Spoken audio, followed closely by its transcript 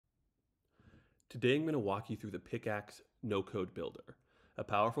Today I'm going to walk you through the Pickaxe no-code builder, a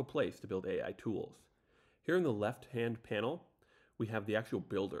powerful place to build AI tools. Here in the left-hand panel, we have the actual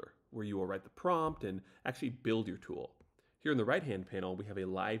builder, where you will write the prompt and actually build your tool. Here in the right-hand panel, we have a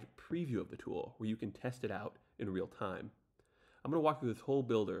live preview of the tool, where you can test it out in real time. I'm going to walk through this whole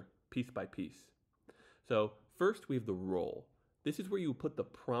builder piece by piece. So first we have the role. This is where you put the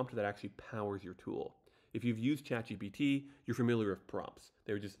prompt that actually powers your tool. If you've used ChatGPT, you're familiar with prompts.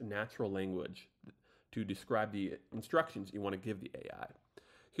 They're just natural language to describe the instructions you want to give the AI.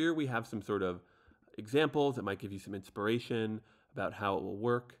 Here we have some sort of examples that might give you some inspiration about how it will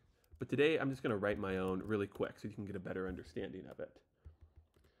work. But today I'm just going to write my own really quick so you can get a better understanding of it.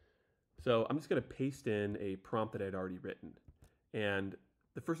 So I'm just going to paste in a prompt that I'd already written. And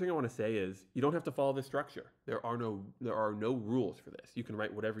the first thing I want to say is you don't have to follow this structure. There are no rules for this. You can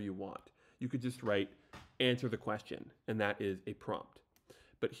write whatever you want. You could just write answer the question, and that is a prompt.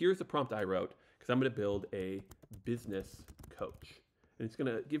 But here's the prompt I wrote because I'm going to build a business coach. And it's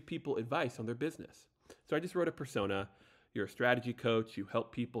going to give people advice on their business. So I just wrote a persona. You're a strategy coach. You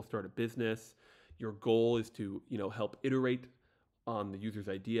help people start a business. Your goal is to, help iterate on the user's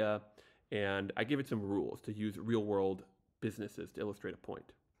idea. And I give it some rules to use real-world businesses to illustrate a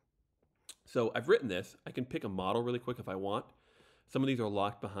point. So I've written this. I can pick a model really quick if I want. Some of these are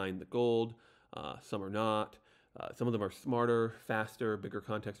locked behind the gold. Some are not. Some of them are smarter, faster, bigger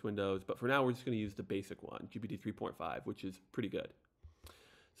context windows. But for now, we're just going to use the basic one, GPT 3.5, which is pretty good.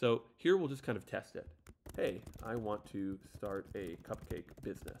 So here we'll just kind of test it. Hey, I want to start a cupcake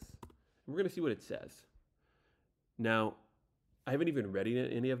business. And we're going to see what it says. Now, I haven't even read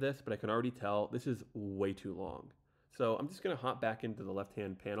any of this, but I can already tell this is way too long. So I'm just going to hop back into the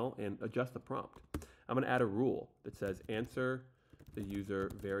left-hand panel and adjust the prompt. I'm going to add a rule that says answer the user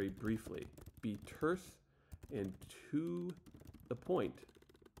very briefly. Be terse and to the point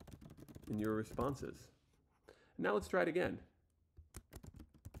in your responses. Now let's try it again.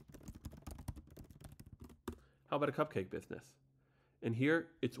 How about a cupcake business? And here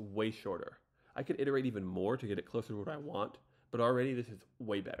it's way shorter. I could iterate even more to get it closer to what I want, but already this is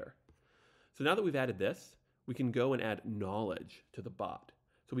way better. So now that we've added this, we can go and add knowledge to the bot.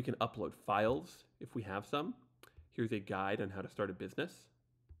 So we can upload files if we have some. Here's a guide on how to start a business.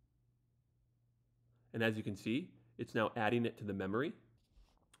 And as you can see, it's now adding it to the memory.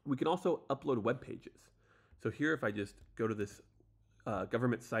 We can also upload web pages. So here, if I just go to this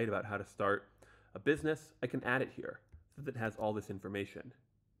government site about how to start a business, I can add it here so that it has all this information.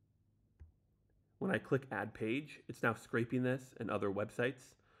 When I click add page, it's now scraping this and other websites,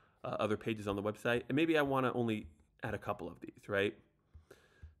 other pages on the website. And maybe I want to only add a couple of these, right?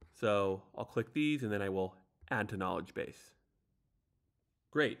 So I'll click these and then I will add to knowledge base.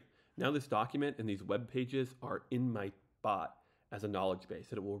 Great. Now this document and these web pages are in my bot as a knowledge base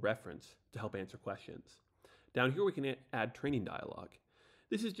that it will reference to help answer questions. Down here we can add training dialogue.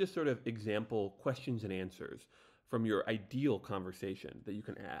 This is just sort of example questions and answers from your ideal conversation that you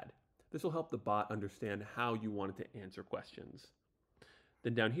can add. This will help the bot understand how you want it to answer questions.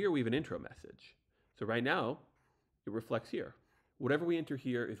 Then down here we have an intro message. So right now it reflects here. Whatever we enter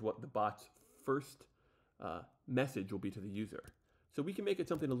here is what the bot's first message will be to the user. So we can make it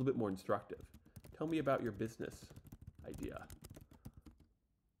something a little bit more instructive. Tell me about your business idea.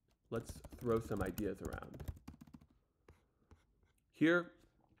 Let's throw some ideas around. Here,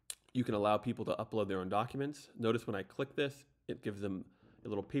 you can allow people to upload their own documents. Notice when I click this, it gives them a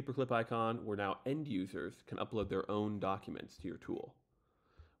little paperclip icon where now end users can upload their own documents to your tool.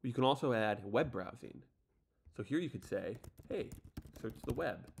 You can also add web browsing. So here you could say, hey, search the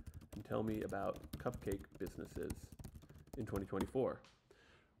web and tell me about cupcake businesses in 2024.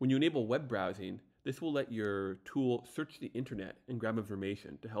 When you enable web browsing, this will let your tool search the internet and grab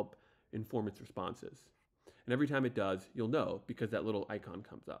information to help inform its responses. And every time it does, you'll know because that little icon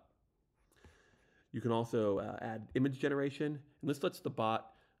comes up. You can also add image generation, and this lets the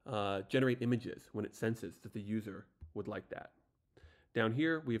bot generate images when it senses that the user would like that. Down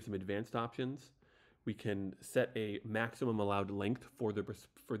here, we have some advanced options. We can set a maximum allowed length for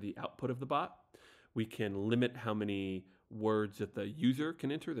the output of the bot. We can limit how many words that the user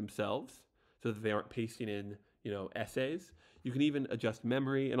can enter themselves so that they aren't pasting in, essays. You can even adjust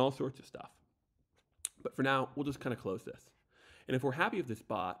memory and all sorts of stuff. But for now, we'll just kind of close this. And if we're happy with this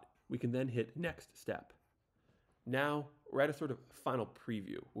bot, we can then hit next step. Now we're at a sort of final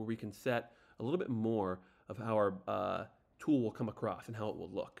preview where we can set a little bit more of how our tool will come across and how it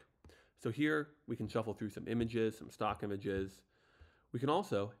will look. So here we can shuffle through some images, some stock images. We can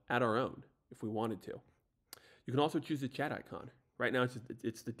also add our own if we wanted to. You can also choose the chat icon. Right now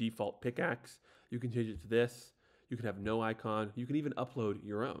it's the default Pickaxe. You can change it to this. You can have no icon. You can even upload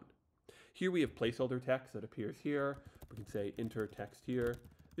your own. Here we have placeholder text that appears here. We can say enter text here.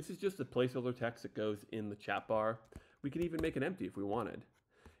 This is just the placeholder text that goes in the chat bar. We can even make it empty if we wanted.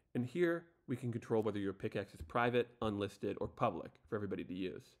 And here we can control whether your pickaxe is private, unlisted, or public for everybody to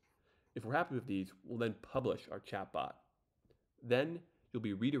use. If we're happy with these, we'll then publish our chatbot. Then you'll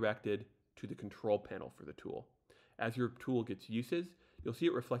be redirected to the control panel for the tool. As your tool gets uses, you'll see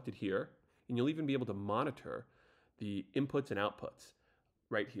it reflected here, and you'll even be able to monitor the inputs and outputs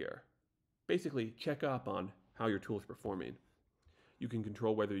right here. Basically, check up on how your tool is performing. You can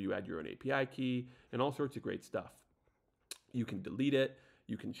control whether you add your own API key and all sorts of great stuff. You can delete it,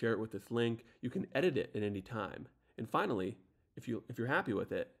 you can share it with this link, you can edit it at any time. And finally, if you're happy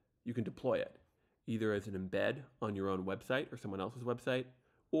with it, you can deploy it, either as an embed on your own website or someone else's website,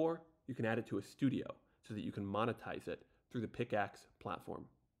 or you can add it to a studio so that you can monetize it through the Pickaxe platform.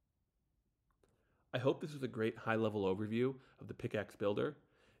 I hope this was a great high-level overview of the Pickaxe Builder.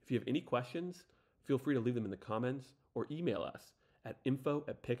 If you have any questions, feel free to leave them in the comments or email us at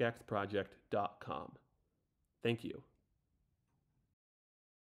info@pickaxeproject.com. Thank you.